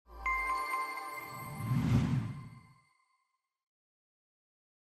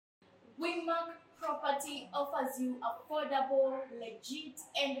Wemark Property offers you affordable, legit,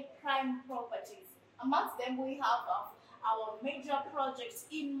 and prime properties. Amongst them, we have our major projects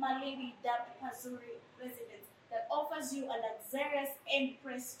in Malindi, dubbed Pazuri Residence, that offers you a luxurious and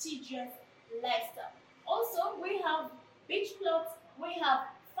prestigious lifestyle. Also, we have beach plots, we have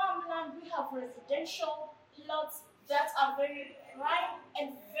farmland, we have residential plots that are very prime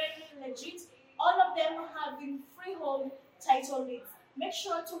and very legit. All of them having freehold title deeds. Make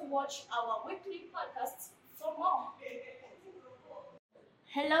sure to watch our weekly podcasts for more.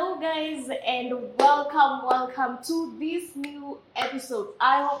 Hello, guys, and welcome to this new episode.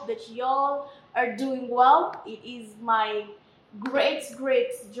 I hope that y'all are doing well. It is my great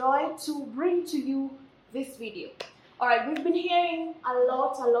joy to bring to you this video. All right, we've been hearing a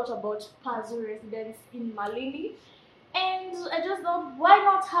lot about Pazuri residents in Malindi, and I just thought, why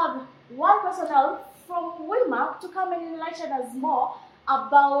not have one personnel from Wemark to come and enlighten us more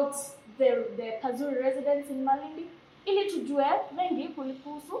about the Pazuri residents in Malindi, ili tujue mengi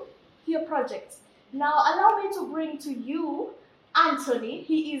kulihusu hiyo project. Now, allow me to bring to you Anthony.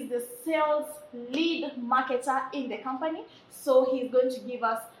 He is the sales lead marketer in the company, so he's going to give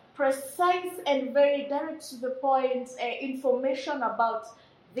us precise and very direct to the point information about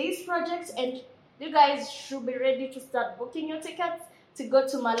this project, and you guys should be ready to start booking your tickets to go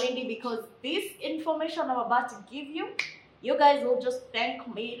to Malindi, because this information I'm about to give you, you guys will just thank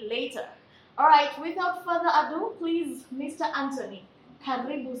me later. Alright, without further ado, please, Mr. Anthony,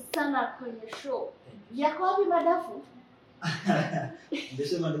 karibu sana kwenye show. Yako wapi madafu?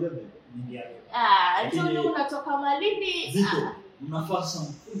 Ndesema nibebe, nibebe. Anthony unatoka Malindi. Ziko, mnafasa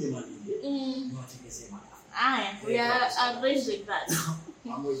mkuje Malindi. Mwatikeze madafu. We are arranging that.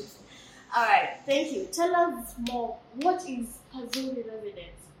 I'm waiting for it. Alright, thank you. Tell us more. What is Pazuri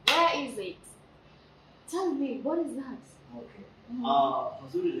Residence? Where is it? Tell me, what is that? Okay.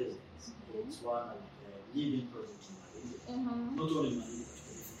 Pazuri Residence, it's one of the leading projects in Malindi. Not only in Malindi,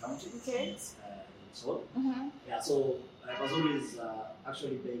 but in County. Okay. It's all. Yeah, so Pazuri is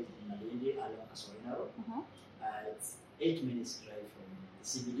actually based in Malindi along Kasarina Road. It's 8 minutes drive from the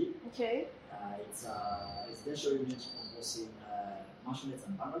CBD. Okay. It's a residential unit composing mansionettes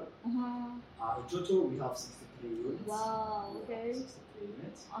and bungalow. In total, we have 63 units. Wow, okay. 63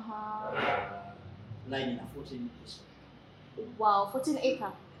 units. Lying in a 14 acre. Wow, 14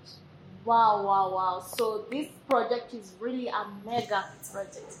 acre. Wow. So this project is really a mega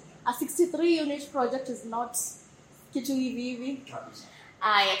project. A 63 unit project is not kitu hivi.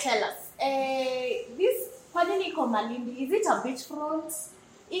 Tell us. This kwanini iko Malindi? Is it a beachfront?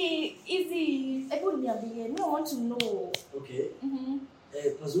 Ebu niambie, I want to know. Okay.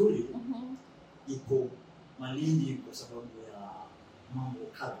 Pazuri iko Malindi kwa sababu ya mambo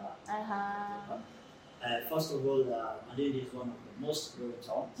kadha. First of all, Malindi is one of the most growing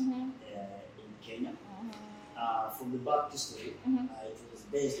towns in Kenya. From the back history, it was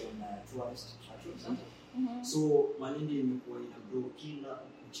based on tourist attractions. So Malindi imekuwa inagrow kila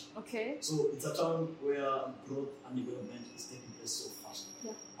kukicha. Okay. So it's a town where growth and development is taking place so fast.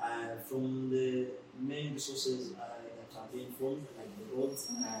 Yeah. From the main resources that are being formed, like the roads,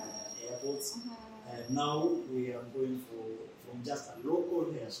 airports, now we are going from just a local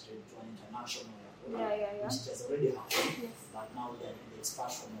airstrip to an international airport. Which has already happened, but now they're in the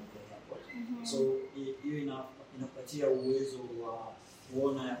expansion of the airport. So hiyo inapatia uwezo wa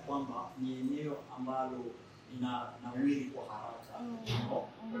kuona ya kwamba ni eneo ambalo linawiri kwa haraka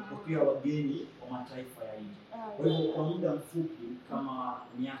kupokea wageni wa mataifa ya nje. Kwa hivyo kwa muda mfupi, kama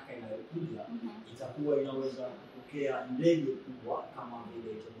miaka inayokuja, itakuwa inaweza kupokea ndege kubwa kama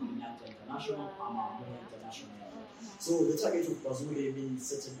vile Kenyatta International ama Moi International Airport. So the target of Pazuri being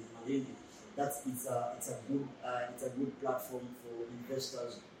settled in Malindi, it's a good platform for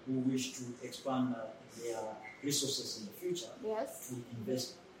investors who wish to expand their resources in the future. Yes. To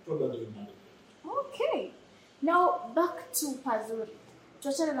invest probably in Malindi. Okay. Now back to Pazuri.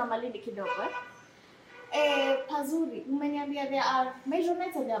 Tuachane na Malindi kidogo. Pazuri, umeniambia there are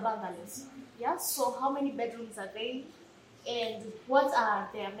maisonette and there are bungalows. Yeah. So how many bedrooms are they? And what are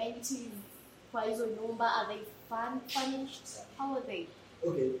their amenities? Kwa hizo nyumba, are they furnished? How are they?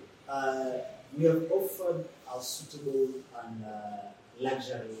 Okay. We have offered a suitable and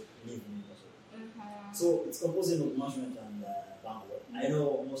luxury living. So it's composing of mansionette and bungalow. I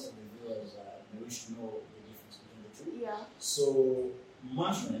know most of the viewers may wish to know the difference between the two. Yeah. So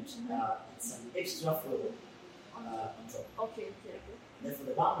mansionette, it's an extra floor on top. Okay. Then for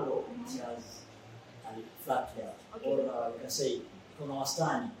the bungalow, it has a flat layout. Or you can say,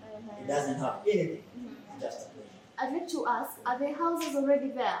 it doesn't have anything, just a place. I'd like to ask, are the houses already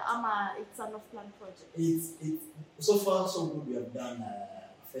there? It's an off-plan project? It's so far so good. We have done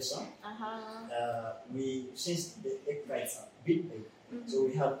first one. We since the egg kites are big, so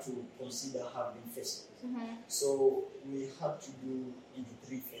we had to consider having phases. So we had to do into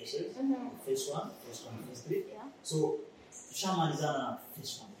 3 phases. Phase 1, phase 3. Yeah. So Shaman is on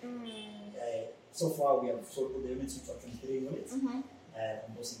phase 1. So far we have sold the units, which are 23 units.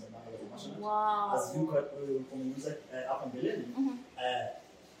 Wow. As you can use it up on the level.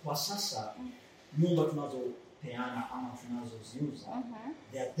 Kwa sasa nyumba tunazopeana ama tunazoziuza,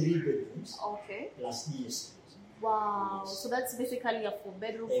 there are 3 bedrooms plus ESP. Wow, so that's basically a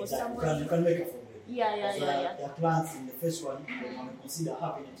 4-bedroom for someone. You can make a 4-bedroom. Yeah. There are plans in the first one, you can consider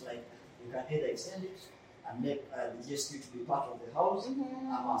having it like you can either extend it and make the GSQ to be part of the house.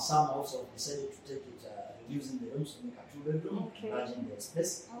 Some also decided to take it, reducing the rooms to make a 2-bedroom, enlarging the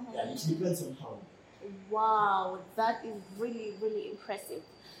space. It depends on how. Wow, that is really, really impressive.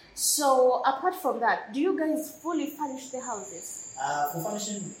 So, apart from that, do you guys fully furnish the houses? For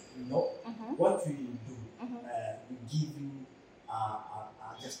furnishing, no. What we do, we give you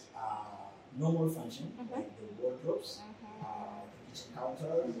just normal function, like the wardrobes, the kitchen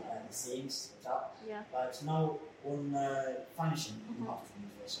counters, the sinks, tap. But now on furnishing, you have to be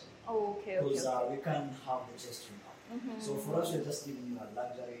first. Because we can't have the chest room. So for us, we're just giving you a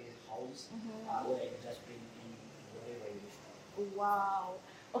luxury house where you just bring in whatever you wish. Wow.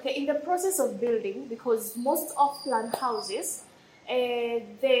 Okay, in the process of building, because most off-plan houses,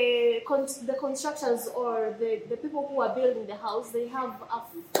 the constructors or the people who are building the house, they have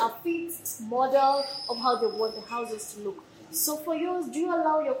a fixed model of how they want the houses to look. So for yours, do you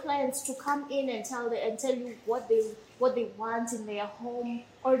allow your clients to come in and tell you what they want in their home,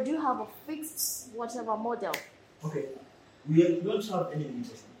 or do you have a fixed whatever model? Okay, we don't have any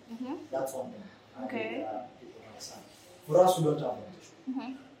limitation. That's one thing. Okay. People understand. For us, we don't have limitation.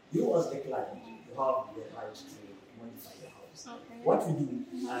 You as the client, you have the right to modify the house. What we do,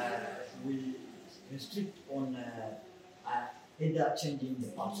 we restrict on either changing the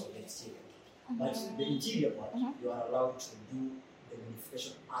parts of the exterior. But the interior part, you are allowed to do the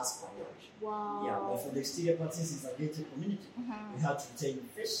modification as per your wish. Wow. Yeah, but for the exterior part, since it's a gated community, we have to retain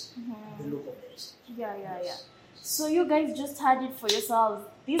the face, the look of the exterior. Yeah. So you guys just had it for yourselves.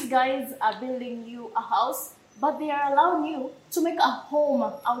 These guys are building you a house, but they are allowing you to make a home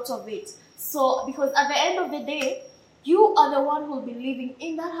out of it. So, because at the end of the day, you are the one who will be living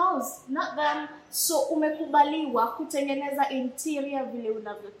in that house, not them. So, umekubaliwa kutengeneza interior vile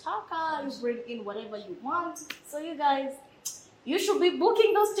unavyotaka, you bring in whatever you want. So, you guys, you should be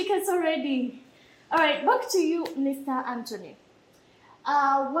booking those tickets already. All right, back to you, Mr. Anthony.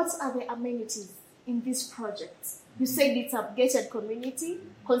 What are the amenities in this project? You said it's a gated community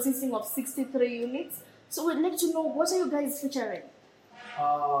consisting of 63 units. So we'd like to know, what are you guys featuring? We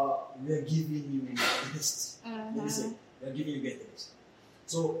are giving you the list. Listen, we are giving you the list.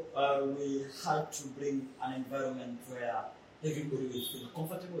 So we had to bring an environment where everybody will feel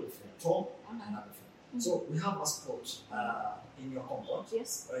comfortable, will feel at home, and everything. So we have a spot in your compound where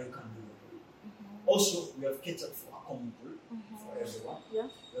you can do your pool. Also, we have catered for a common pool for everyone. We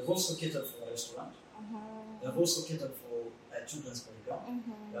have also catered for a restaurant. We have also catered for a children's playground.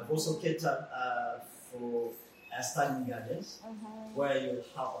 We have also catered for standing gardens where you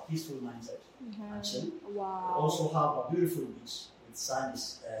have a peaceful mindset and chill. Wow. We also have a beautiful beach with sandy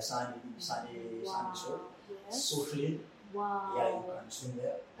shore. So clean. Wow. Yeah, you can swim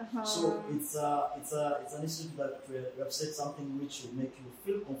there. So it's an institute that we have said something which will make you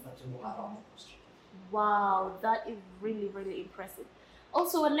feel comfortable around the coast. Wow, that is really, really impressive.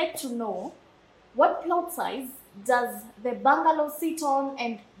 Also, I'd like to know, what plot size does the bungalow sit on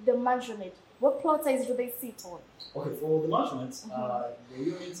and the mansionette? What plot size do they sit on? Okay, for the mansionette, the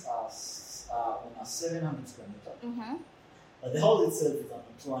units are on a 700 square meter. The house itself is on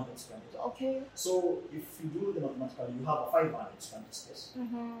 200 square meter. Okay. So if you do the mathematical, you have a 500 square meter space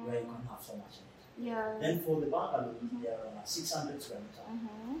where you can have so much in it. Yeah. Then for the bungalow, they are on a 600 square meter.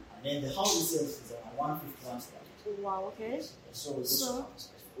 And then the house itself is on a 151 square meter. Wow, okay. Yes. So it's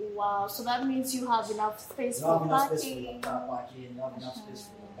wow, so that means you have enough space you for have enough parking. space for your car parking, you have enough space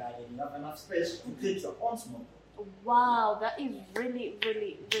for your garden, you have enough space to create your own small pool. Wow, that is really,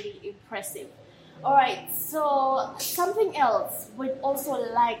 really, really impressive. All right, so something else we'd also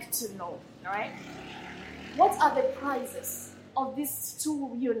like to know, all right? What are the prices of these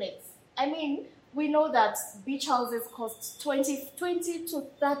 2 units? I mean, we know that beach houses cost 20 to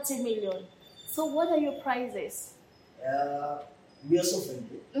 30 million. So what are your prices? We are so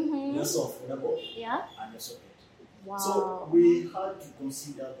friendly, we are so affordable, Yeah? and we are so great. Wow. So we had to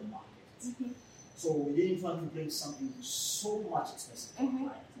consider the market. So we didn't want to bring something so much expensive to our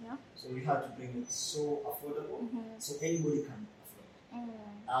client. Yeah. So we had to bring it so affordable, so anybody can afford it.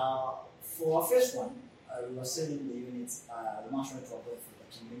 For our first one, we were selling the units, the mansion rent were going for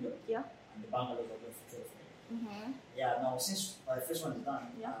 13 million, and the bungalows were going for 12 million. Yeah, now since the first one is done,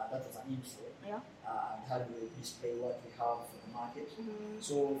 that was an intro, and how do we display what we have for the market.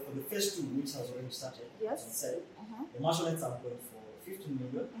 So for the first two, which has already started to sell, the mansion rents are going for 15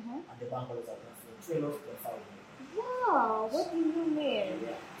 million, and the bungalows are going for 12.5 million. Wow, what do you mean?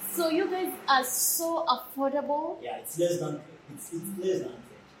 So you guys are so affordable? Yeah, it's less than 20.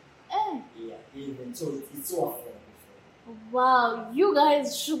 Yeah, even so, it's so affordable. Wow, you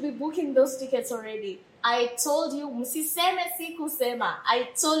guys should be booking those tickets already. I told you, msiseme sikusema. I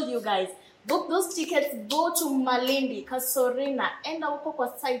told you guys, book those tickets, go to Malindi, Kasorina, enda huko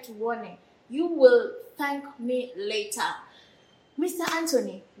kwa site uone. You will thank me later. Mr.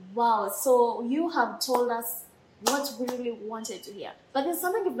 Anthony, wow, so you have told us what we really wanted to hear. But there's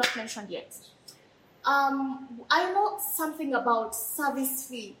something you've not mentioned yet. I know something about service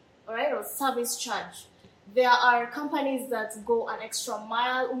fee, right, or service charge. There are companies that go an extra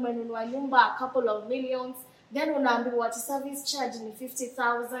mile, umenunua nyumba, a couple of millions, then unaambiwa ati service charge ni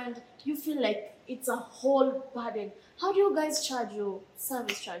 50,000. You feel like it's a whole burden. How do you guys charge your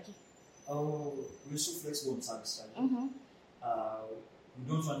service charge? Oh, we're so flexible on service charge. We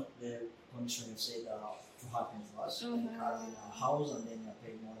don't want the condition you said to happen to us. Like having a house and then you're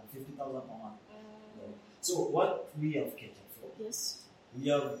paying more than 50,000 per month. So what we have catered for, we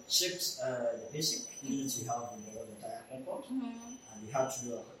have checked the basic units we have in the entire compound, and we had to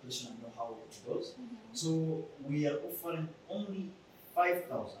do a calculation and know how it goes. So we are offering only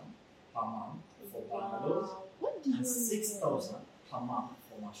 5,000 per month for bungalows and 6,000 per month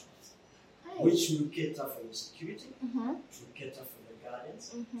for mansions, which will cater for your security, to cater for the gardens,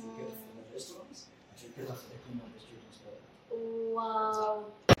 to cater for the restaurants, and to cater for the cleaning of the street as well. Wow.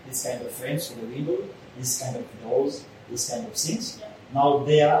 This kind of frames for the window, this kind of doors, this kind of things. Now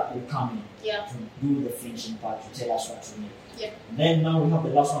there we come in to do the finishing part, to tell us what we need. Then now we have the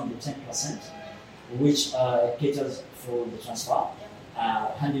last one, the 10%, which caters for the transfer,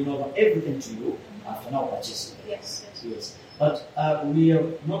 handing over everything to you after now purchasing. Yes. But we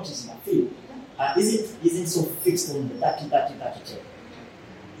have noticed in a few, isn't so fixed on the 30-30-30.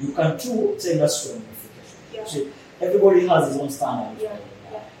 You can too tell us your notification. So everybody has his own standard.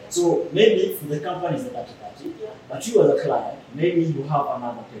 So maybe for the company it's the 30-30, but you as a client, maybe you have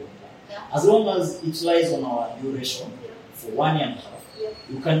another payment plan. As long as it lies on our duration for 1 year and a half,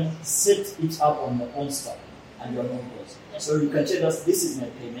 you can set it up on your own stuff and your own cost. So you can tell us, this is my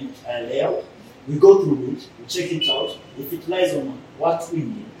payment layout. We go through it, we check it out. If it lies on what we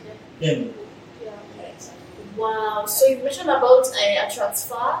need, then we go. Wow, so you mentioned about a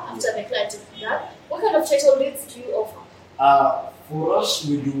transfer after the client is done. What kind of title deeds do you offer? For us,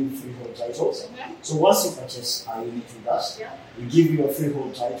 we do freehold titles. So once you purchase a unit with us, we give you a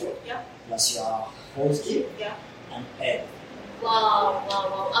freehold title, plus your house key and egg. Wow.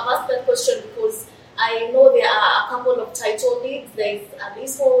 I've asked that question because I know there are a couple of title deeds. There's a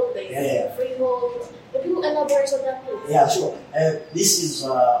leasehold, there's a freehold. Would you elaborate on that, please? Yeah, sure. This is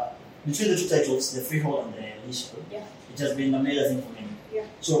between the two titles, the freehold and the leasehold. It has been made as information.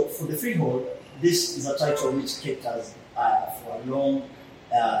 So for the freehold, this is a title which caters for a long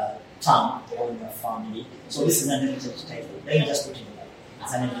term on your family. So this is an inherited title. Let me just put it in that.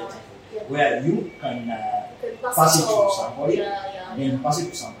 It's an inherited title where you can pass it to somebody, then pass it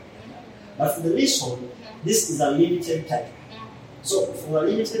to somebody. But for the leasehold, this is a limited title. So for a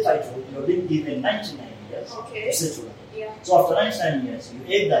limited title, you're being given 99 years to settle it. So after 99 years, you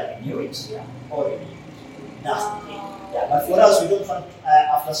either renew it or you leave it. That's the thing. But for us, we don't want,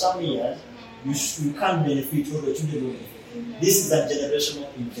 after some years, you can't benefit or the children will benefit. This is a generational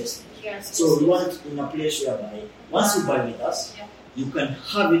investment. So we want in a place whereby once you buy with us, you can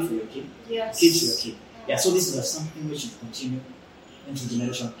have it for your kid, kids for your kid. So this is something which should continue into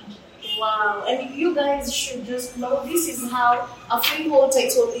generation. Wow, and you guys should just know this is how a freehold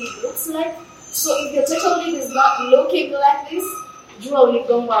title deed looks like. So if your title deed is not looking like this, jua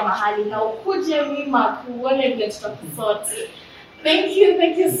uligongwa mahali na ukuje Wemark uone vile tutakusort. Thank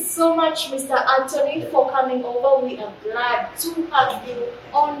you so much, Mr. Anthony, for coming over. We are glad to have you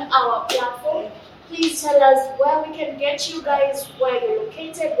on our platform. Please tell us where we can get you guys, where you're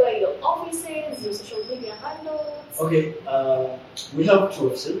located, where your office is, your social media handles. Okay, we have two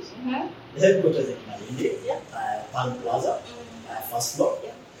offices. The headquarters in Malindi, Pan Plaza, first floor.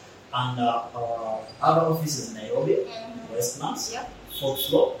 And our other office is in Nairobi, Westlands, fourth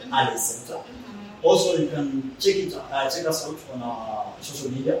floor, Alice Center. Also, you can check us out on our social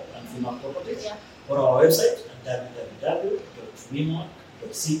media and Wemark Properties or our website at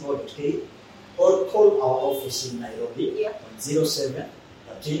www.wemark.co.ke. or call our office in Nairobi Yeah. on 07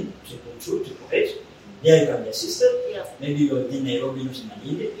 13 222 888. There you can be assisted. Yeah. Maybe you're in Nairobi, not in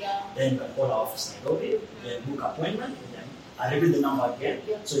Malindi. Yeah. Then you can call our office in Nairobi, then book appointment with them. I repeat the number again.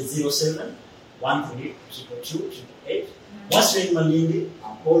 Yeah. So it's 07 13 222 888. Once you're in Malindi,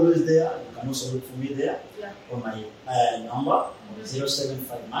 I'm always there. You can also look for me there. Yeah. On my number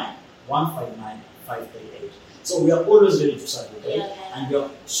 0759 159 538. So we are always ready to serve you, right? Yeah. And we are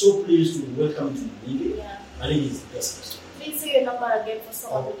so pleased to welcome you to Malindi. Yeah. Malindi is the best place. Please say your number again for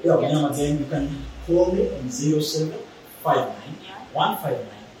someone who Yeah, can get number it. again, you can call me on 0759 Yeah. 159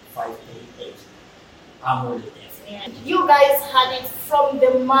 538. I'm already there for you. And you guys had it from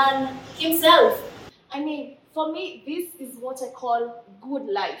the man himself. I mean, for me, this is what I call good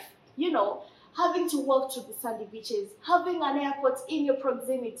life. You know, having to walk to the sandy beaches, having an airport in your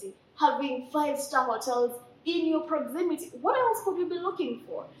proximity, having 5-star hotels in your proximity. What else could you be looking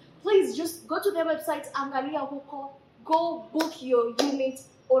for? Please just go to their website, Angalia Huko, go book your unit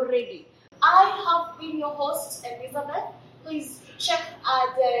already. I have been your host, Elizabeth. Please check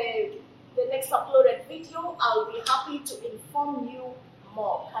the next uploaded video. I'll be happy to inform you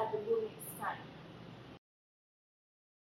more.